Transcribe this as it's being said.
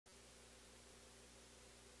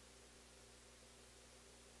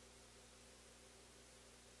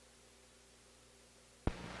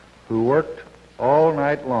who worked all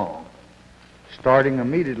night long, starting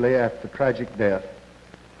immediately after the tragic death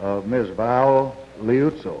of Ms. Viola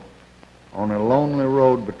Liuzzo on a lonely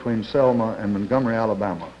road between Selma and Montgomery,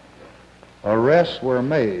 Alabama. Arrests were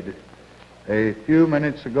made a few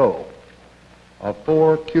minutes ago of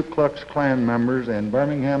 4 Ku Klux Klan members in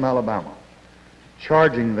Birmingham, Alabama,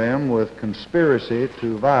 charging them with conspiracy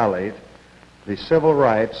to violate the civil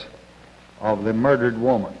rights of the murdered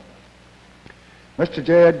woman. Mr.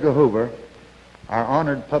 J. Edgar Hoover, our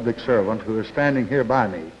honored public servant who is standing here by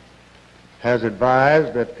me, has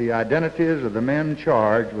advised that the identities of the men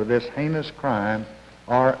charged with this heinous crime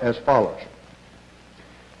are as follows.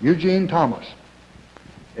 Eugene Thomas,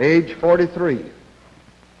 age 43,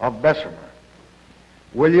 of Bessemer.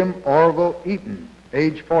 William Orville Eaton,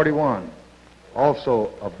 age 41,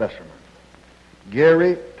 also of Bessemer.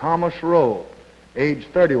 Gary Thomas Rowe, age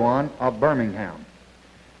 31, of Birmingham.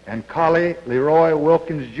 And Collie Leroy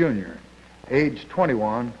Wilkins, Jr., age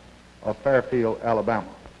 21, of Fairfield, Alabama.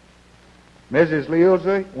 Mrs.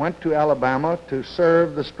 Liuzzo went to Alabama to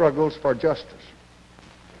serve the struggles for justice.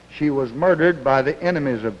 She was murdered by the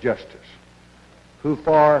enemies of justice, who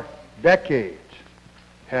for decades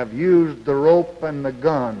have used the rope and the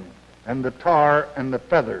gun and the tar and the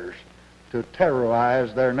feathers to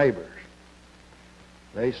terrorize their neighbors.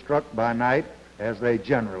 They struck by night, as they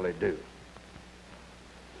generally do,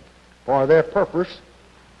 for their purpose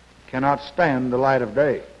cannot stand the light of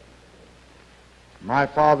day. My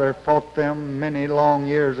father fought them many long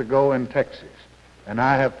years ago in Texas, and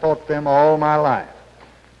I have fought them all my life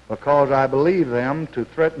because I believe them to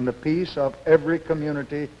threaten the peace of every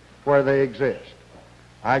community where they exist.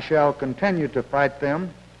 I shall continue to fight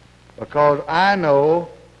them because I know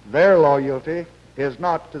their loyalty is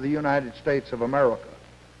not to the United States of America,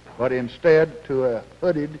 but instead to a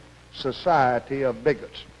hooded society of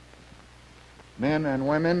bigots. Men and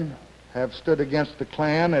women have stood against the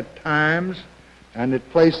Klan at times and at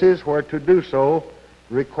places where to do so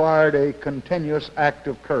required a continuous act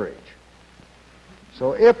of courage.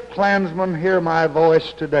 So if Klansmen hear my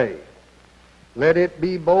voice today, let it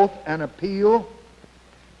be both an appeal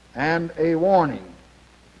and a warning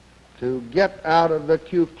to get out of the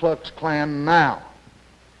Ku Klux Klan now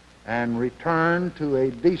and return to a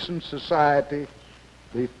decent society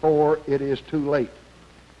before it is too late.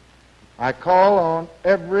 I call on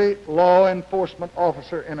every law enforcement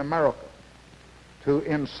officer in America to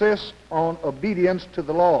insist on obedience to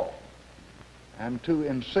the law and to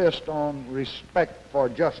insist on respect for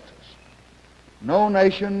justice. No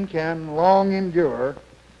nation can long endure,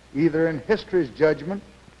 either in history's judgment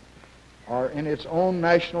or in its own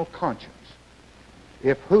national conscience,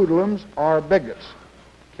 if hoodlums or bigots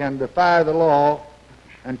can defy the law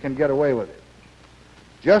and can get away with it.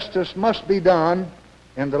 Justice must be done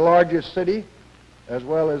in the largest city as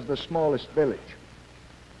well as the smallest village,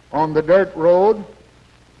 on the dirt road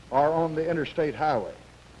or on the interstate highway.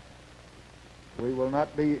 We will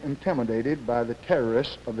not be intimidated by the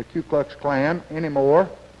terrorists of the Ku Klux Klan any more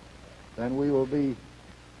than we will be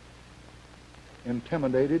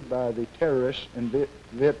intimidated by the terrorists in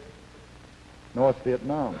North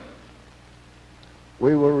Vietnam.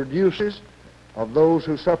 We will reduce of those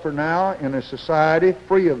who suffer now in a society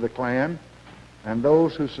free of the Klan and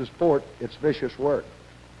those who support its vicious work.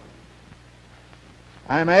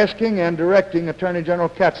 I am asking and directing Attorney General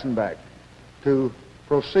Katzenbach to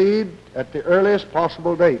proceed at the earliest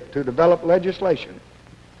possible date to develop legislation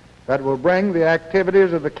that will bring the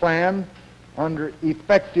activities of the Klan under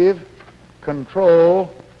effective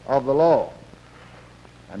control of the law.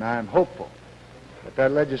 And I am hopeful that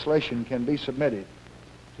that legislation can be submitted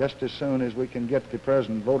just as soon as we can get the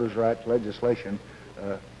present voters' rights legislation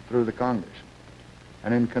through the Congress.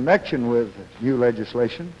 And in connection with new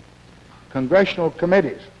legislation, congressional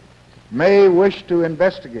committees may wish to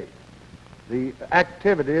investigate the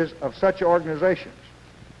activities of such organizations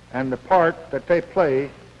and the part that they play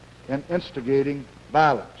in instigating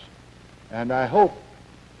violence. And I hope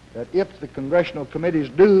that if the congressional committees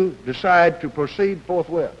do decide to proceed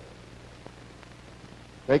forthwith,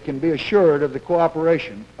 they can be assured of the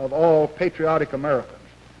cooperation of all patriotic Americans.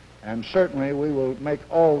 And certainly we will make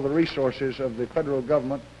all the resources of the federal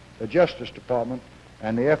government, the Justice Department,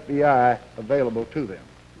 and the FBI available to them.